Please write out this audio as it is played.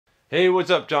Hey, what's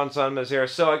up? John Sonmez here.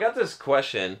 So I got this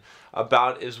question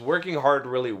about, is working hard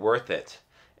really worth it?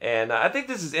 And I think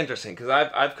this is interesting because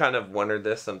I've kind of wondered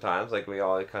this sometimes. Like we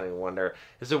all kind of wonder,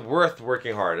 is it worth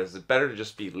working hard? Is it better to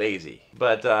just be lazy?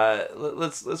 But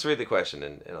let's read the question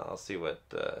and I'll see what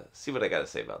I got to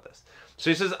say about this. So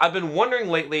he says, I've been wondering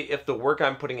lately if the work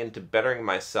I'm putting into bettering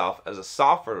myself as a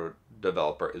software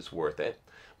developer is worth it.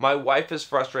 My wife is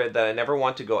frustrated that I never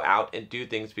want to go out and do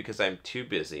things because I'm too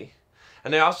busy.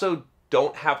 And I also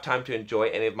don't have time to enjoy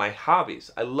any of my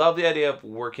hobbies. I love the idea of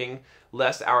working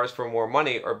less hours for more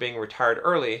money or being retired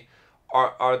early.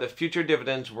 Are the future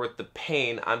dividends worth the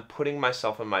pain I'm putting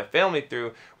myself and my family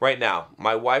through right now?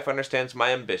 My wife understands my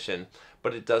ambition,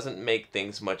 but it doesn't make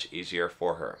things much easier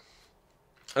for her.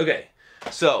 Okay,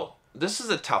 so this is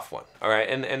a tough one, all right?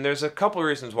 And there's a couple of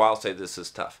reasons why I'll say this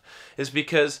is tough. Is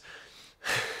because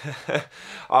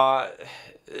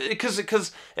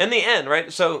because in the end,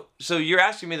 right? So you're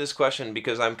asking me this question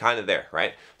because I'm kind of there,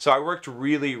 right? So I worked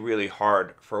really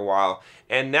hard for a while,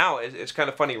 and now it's kind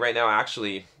of funny right now.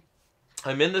 Actually,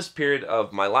 I'm in this period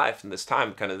of my life and this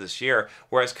time, kind of this year,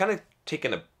 where I was kind of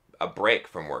taking a break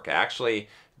from work. I actually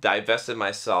divested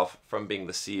myself from being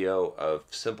the CEO of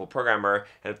Simple Programmer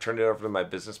and have turned it over to my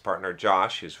business partner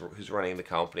Josh, who's running the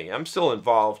company. I'm still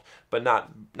involved, but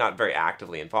not very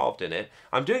actively involved in it.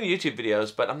 I'm doing YouTube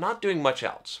videos, but I'm not doing much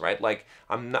else, right? Like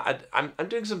I'm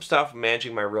doing some stuff,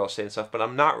 managing my real estate and stuff, but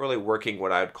I'm not really working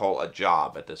what I would call a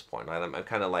job at this point. Right? I'm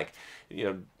kind of like, you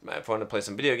know, if I want to play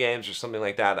some video games or something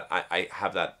like that, I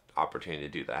have that opportunity to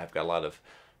do that. I've got a lot of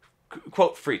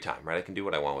quote free time, right? I can do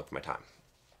what I want with my time.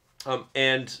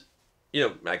 And, you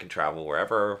know, I can travel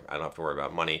wherever. I don't have to worry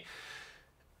about money.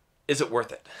 Is it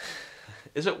worth it?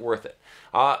 Is it worth it?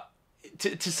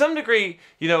 To some degree,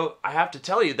 you know, I have to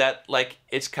tell you that, like,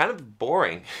 it's kind of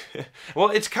boring. Well,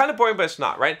 it's kind of boring, but it's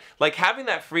not, right? Like, having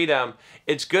that freedom,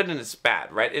 it's good and it's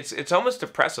bad, right? It's almost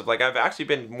depressive. Like, I've actually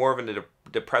been more of in a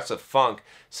depressive funk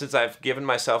since I've given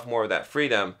myself more of that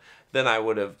freedom than I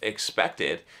would have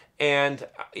expected. And,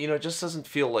 you know, it just doesn't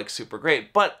feel like super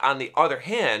great. But on the other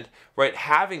hand, right,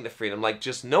 having the freedom, like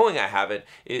just knowing I have it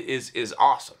is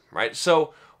awesome, right?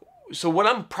 So what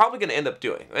I'm probably going to end up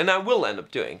doing, and I will end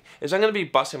up doing, is I'm going to be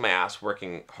busting my ass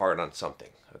working hard on something,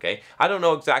 okay? I don't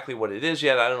know exactly what it is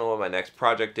yet. I don't know what my next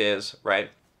project is, right?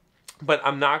 But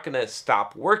I'm not going to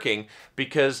stop working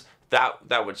because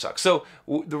that would suck. So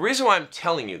the reason why I'm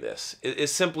telling you this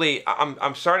is simply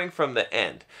I'm starting from the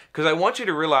end, because I want you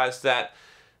to realize that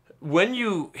when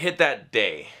you hit that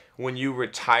day when you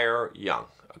retire young,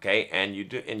 okay, and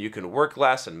you can work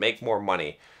less and make more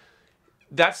money,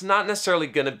 that's not necessarily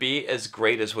going to be as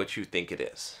great as what you think it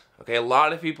is. Okay, a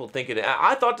lot of people think it is.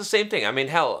 I thought the same thing. I mean,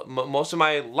 hell, most of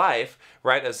my life,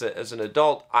 right, as an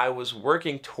adult, I was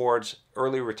working towards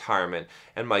early retirement,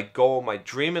 and my goal, my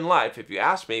dream in life, if you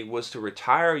ask me, was to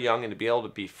retire young and to be able to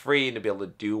be free and to be able to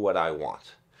do what I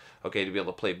want. Okay, to be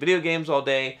able to play video games all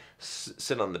day,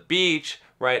 sit on the beach,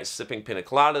 right, sipping pina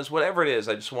coladas, whatever it is.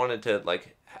 I just wanted to,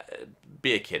 like,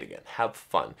 be a kid again, have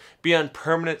fun, be on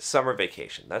permanent summer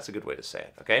vacation. That's a good way to say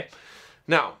it, okay?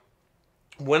 Now,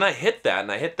 when I hit that,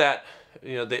 and I hit that,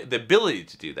 you know, the ability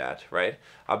to do that, right,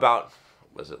 about,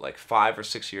 was it like 5 or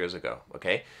 6 years ago,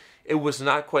 okay? It was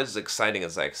not quite as exciting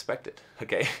as I expected,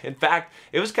 okay? In fact,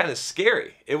 it was kind of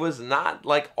scary. It was not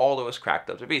like all it was cracked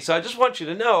up to be. So I just want you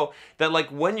to know that, like,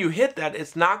 when you hit that,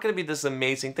 it's not going to be this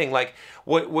amazing thing. Like,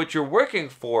 what you're working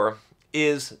for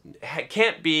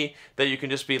can't be that you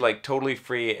can just be, like, totally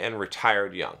free and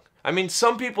retired young. I mean,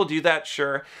 some people do that,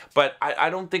 sure, but I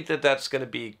don't think that that's going to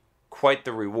be quite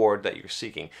the reward that you're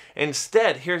seeking.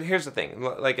 Instead, here's the thing,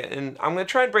 like, and I'm going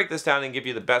to try and break this down and give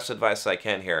you the best advice I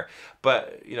can here,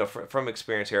 but, you know, from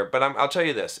experience here, but I'll tell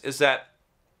you this, is that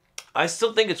I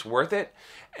still think it's worth it,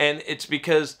 and it's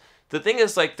because the thing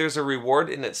is, like, there's a reward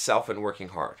in itself in working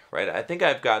hard, right? I think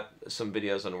I've got some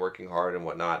videos on working hard and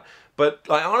whatnot, but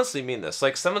I honestly mean this.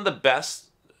 Like, some of the best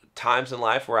times in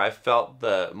life where I felt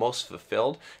the most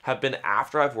fulfilled have been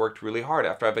after I've worked really hard,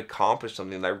 after I've accomplished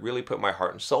something that I really put my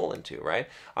heart and soul into, right?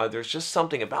 There's just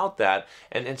something about that,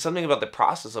 and something about the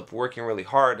process of working really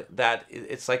hard that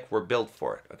it's like we're built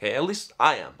for it, okay? At least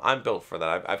I am. I'm built for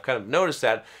that. I've kind of noticed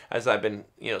that as I've been,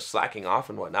 you know, slacking off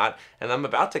and whatnot, and I'm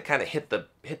about to kind of hit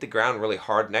the ground really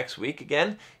hard next week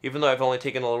again, even though I've only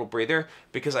taken a little breather,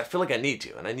 because I feel like I need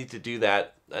to, and I need to do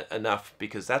that enough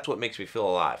because that's what makes me feel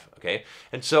alive, okay?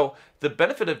 And so the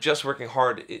benefit of just working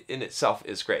hard in itself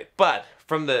is great, but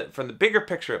from the bigger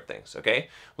picture of things, okay?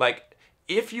 Like,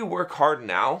 if you work hard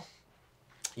now,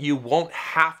 You won't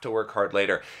have to work hard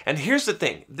later. And here's the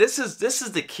thing. This is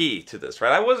the key to this,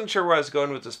 right? I wasn't sure where I was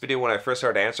going with this video when I first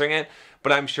started answering it,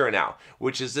 but I'm sure now,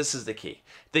 which is this is the key.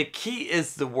 The key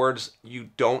is the words you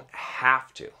don't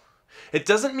have to. It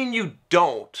doesn't mean you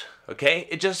don't, okay?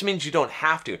 It just means you don't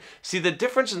have to. See, the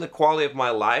difference in the quality of my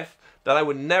life that I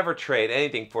would never trade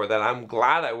anything for, that I'm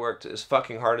glad I worked as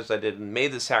fucking hard as I did and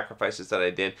made the sacrifices that I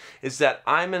did, is that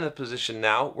I'm in a position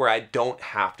now where I don't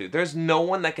have to. There's no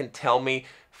one that can tell me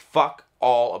fuck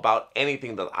all about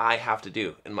anything that I have to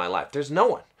do in my life. There's no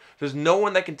one. There's no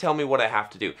one that can tell me what I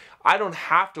have to do. I don't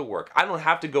have to work. I don't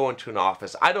have to go into an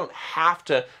office. I don't have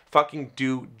to fucking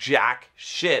do jack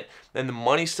shit. And the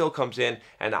money still comes in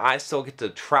and I still get to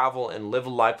travel and live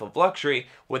a life of luxury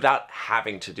without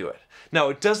having to do it. Now,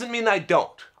 it doesn't mean I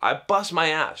don't. I bust my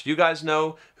ass. You guys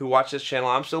know who watch this channel.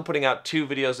 I'm still putting out 2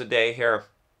 videos a day here.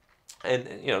 And,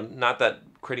 you know, not that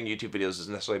creating YouTube videos is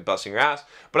necessarily busting your ass,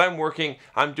 but I'm working,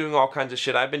 I'm doing all kinds of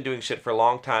shit. I've been doing shit for a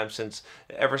long time,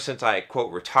 ever since I,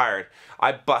 quote, retired.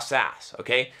 I bust ass,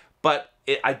 okay? But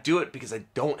I do it because I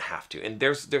don't have to. And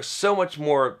there's so much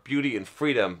more beauty and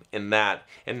freedom in that,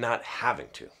 and not having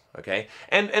to. Okay,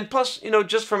 and plus, you know,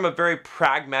 just from a very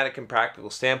pragmatic and practical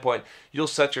standpoint, you'll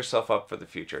set yourself up for the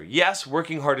future. Yes,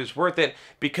 working hard is worth it,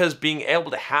 because being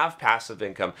able to have passive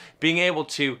income, being able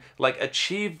to like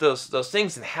achieve those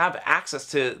things and have access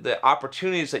to the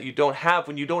opportunities that you don't have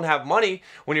when you don't have money,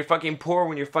 when you're fucking poor,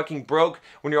 when you're fucking broke,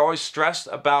 when you're always stressed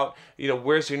about, you know,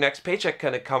 where's your next paycheck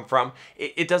gonna come from,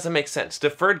 it doesn't make sense.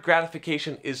 Deferred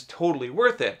gratification is totally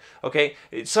worth it. Okay,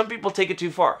 some people take it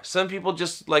too far. Some people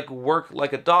just like work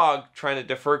like a dog trying to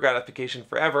defer gratification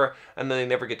forever, and then they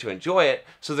never get to enjoy it.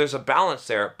 So there's a balance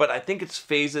there, but I think it's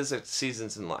phases, it's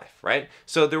seasons in life, right?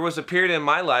 So there was a period in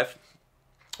my life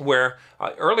where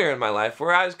earlier in my life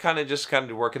where I was kind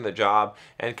of working the job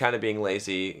and kind of being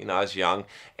lazy. You know, I was young,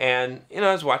 and you know,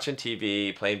 I was watching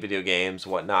TV, playing video games,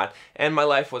 whatnot, and my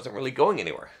life wasn't really going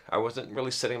anywhere. I wasn't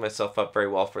really setting myself up very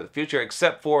well for the future,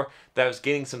 except for that I was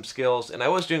gaining some skills and I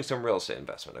was doing some real estate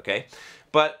investment, okay?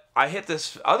 But I hit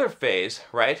this other phase,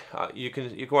 right? You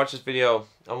can watch this video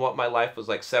on what my life was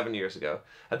like 7 years ago.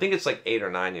 I think it's like 8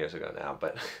 or 9 years ago now,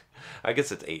 but I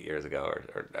guess it's 8 years ago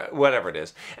or whatever it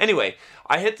is. Anyway,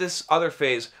 I hit this other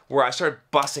phase where I started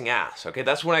busting ass, okay?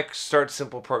 That's when I started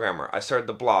Simple Programmer. I started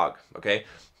the blog, okay?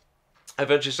 I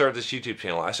eventually started this YouTube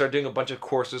channel. I started doing a bunch of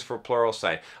courses for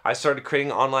Pluralsight. I started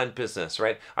creating online business,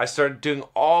 right? I started doing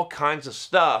all kinds of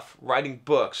stuff, writing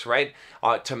books, right?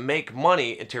 To make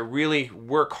money and to really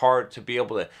work hard to be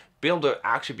able to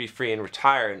actually be free and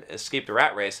retire and escape the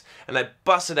rat race. And I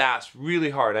busted ass really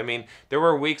hard. I mean, there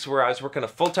were weeks where I was working a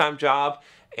full-time job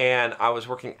and I was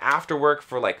working after work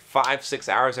for like 5-6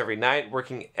 hours every night,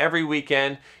 working every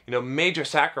weekend, you know, major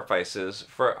sacrifices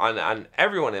on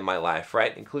everyone in my life,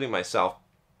 right, including myself.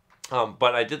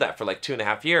 But I did that for like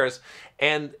 2.5 years,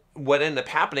 and what ended up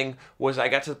happening was I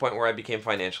got to the point where I became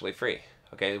financially free.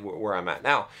 Okay, where I'm at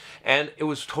now, and it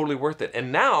was totally worth it.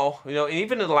 And now, you know,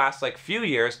 even in the last like few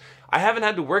years, I haven't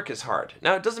had to work as hard.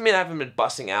 Now, it doesn't mean I haven't been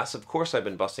busting ass. Of course I've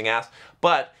been busting ass,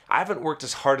 but I haven't worked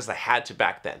as hard as I had to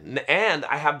back then. And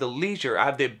I have the leisure, I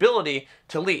have the ability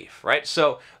to leave, right?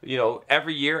 So, you know,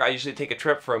 every year I usually take a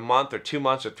trip for a month or 2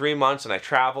 months or 3 months, and I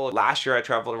travel. Last year I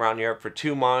traveled around Europe for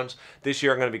 2 months. This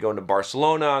year I'm going to be going to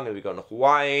Barcelona. I'm going to be going to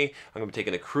Hawaii. I'm going to be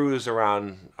taking a cruise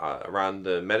around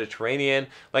the Mediterranean.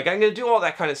 Like, I'm going to do all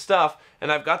that kind of stuff,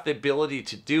 and I've got the ability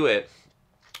to do it.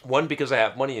 1, because I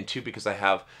have money, and 2, because I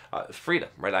have freedom,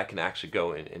 right? I can actually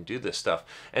go and do this stuff,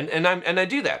 and I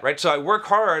do that, right? So I work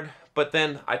hard, but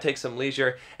then I take some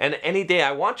leisure, and any day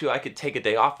I want to, I could take a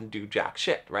day off and do jack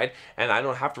shit, right? And I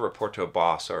don't have to report to a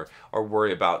boss or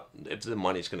worry about if the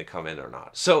money's going to come in or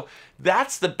not. So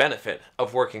that's the benefit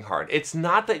of working hard. It's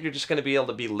not that you're just going to be able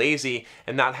to be lazy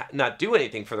and not do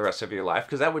anything for the rest of your life,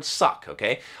 because that would suck,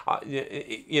 okay?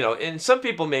 You know, and some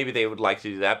people maybe they would like to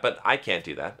do that, but I can't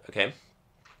do that, okay?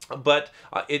 But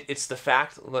it's the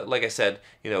fact, like I said,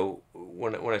 you know,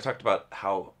 when I talked about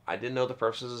how I didn't know the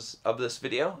purposes of this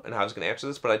video and how I was going to answer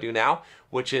this, but I do now,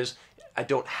 which is I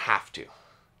don't have to.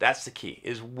 That's the key,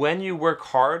 is when you work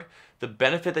hard, the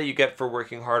benefit that you get for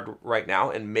working hard right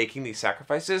now and making these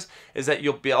sacrifices is that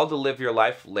you'll be able to live your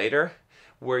life later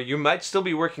where you might still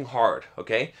be working hard,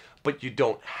 okay, but you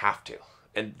don't have to.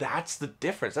 And that's the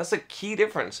difference. That's the key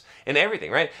difference in everything,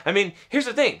 right? I mean, here's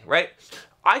the thing, right?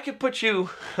 I could put you,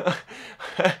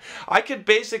 I could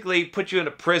basically put you in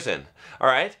a prison, all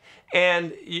right?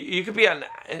 And you could be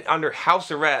under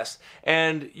house arrest,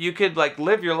 and you could like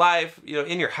live your life, you know,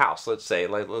 in your house. Let's say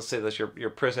that's your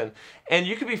prison, and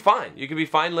you could be fine. You could be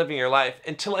fine living your life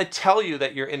until I tell you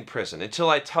that you're in prison, until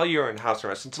I tell you you're in house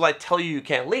arrest, until I tell you you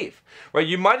can't leave. Right?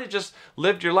 You might have just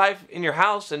lived your life in your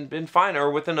house and been fine,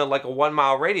 or within like a 1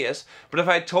 mile radius. But if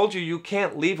I told you you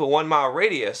can't leave a 1 mile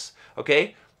radius,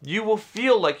 okay, you will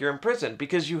feel like you're in prison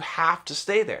because you have to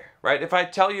stay there, right? If I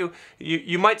tell you,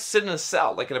 you might sit in a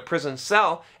cell, like in a prison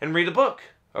cell, and read a book,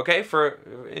 okay, for,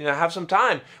 you know, have some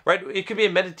time, right? It could be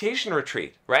a meditation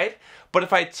retreat, right? But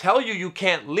if I tell you you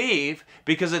can't leave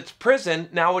because it's prison,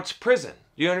 now it's prison.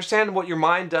 You understand what your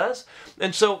mind does?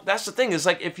 And so that's the thing, is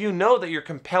like, if you know that you're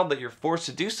compelled, that you're forced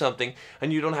to do something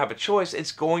and you don't have a choice,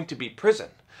 it's going to be prison.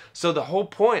 So the whole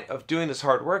point of doing this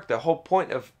hard work, the whole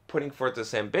point of putting forth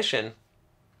this ambition,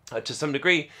 to some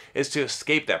degree, is to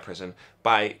escape that prison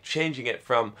by changing it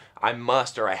from I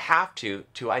must or I have to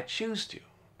I choose to,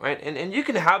 right? And you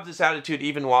can have this attitude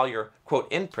even while you're,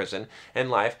 quote, in prison in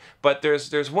life, but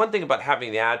there's one thing about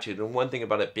having the attitude and one thing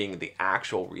about it being the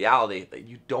actual reality, that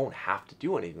you don't have to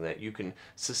do anything, that you can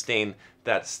sustain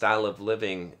that style of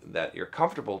living that you're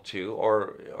comfortable to,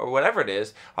 or whatever it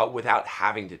is, without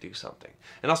having to do something.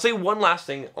 And I'll say one last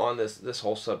thing on this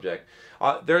whole subject.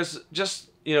 There's just,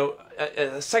 you know,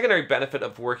 a secondary benefit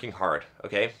of working hard,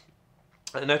 okay?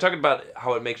 And I talked about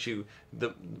how it makes you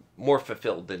more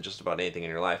fulfilled than just about anything in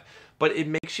your life, but it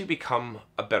makes you become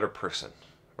a better person,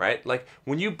 right? Like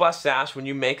when you bust ass, when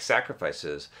you make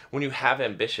sacrifices, when you have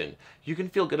ambition, you can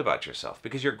feel good about yourself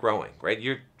because you're growing, right?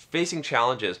 You're facing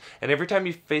challenges, and every time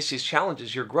you face these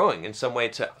challenges, you're growing in some way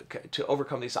to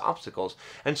overcome these obstacles.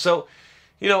 And so,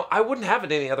 you know, I wouldn't have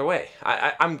it any other way.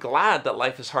 I'm glad that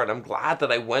life is hard. I'm glad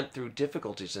that I went through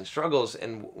difficulties and struggles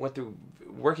and went through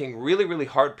working really, really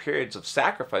hard periods of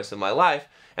sacrifice in my life,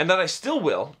 and that I still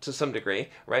will to some degree,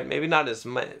 right? Maybe not as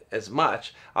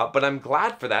much, but I'm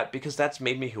glad for that because that's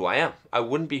made me who I am. I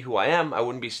wouldn't be who I am. I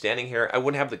wouldn't be standing here. I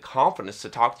wouldn't have the confidence to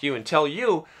talk to you and tell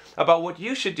you about what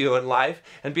you should do in life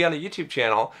and be on a YouTube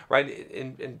channel, right?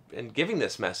 In giving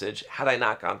this message, had I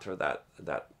not gone through that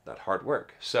hard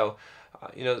work. So,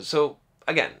 you know, so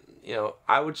again, you know,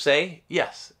 I would say,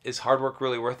 yes, is hard work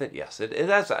really worth it? Yes, it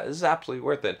is absolutely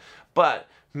worth it. But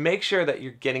make sure that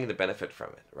you're getting the benefit from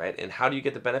it, right? And how do you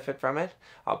get the benefit from it?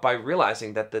 By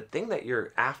realizing that the thing that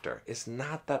you're after is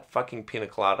not that fucking pina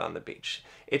colada on the beach.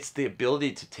 It's the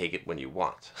ability to take it when you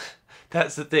want.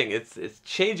 That's the thing. It's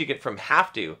changing it from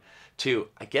have to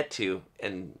I get to,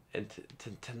 and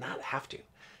to not have to.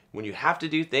 When you have to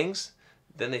do things,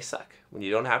 then they suck. When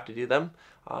you don't have to do them,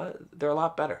 they're a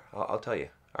lot better, I'll tell you.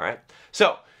 All right.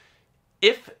 So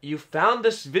if you found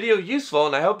this video useful,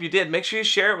 and I hope you did, make sure you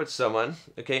share it with someone,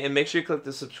 okay? And make sure you click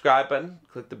the subscribe button,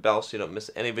 click the bell so you don't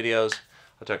miss any videos.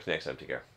 I'll talk to you next time. Take care.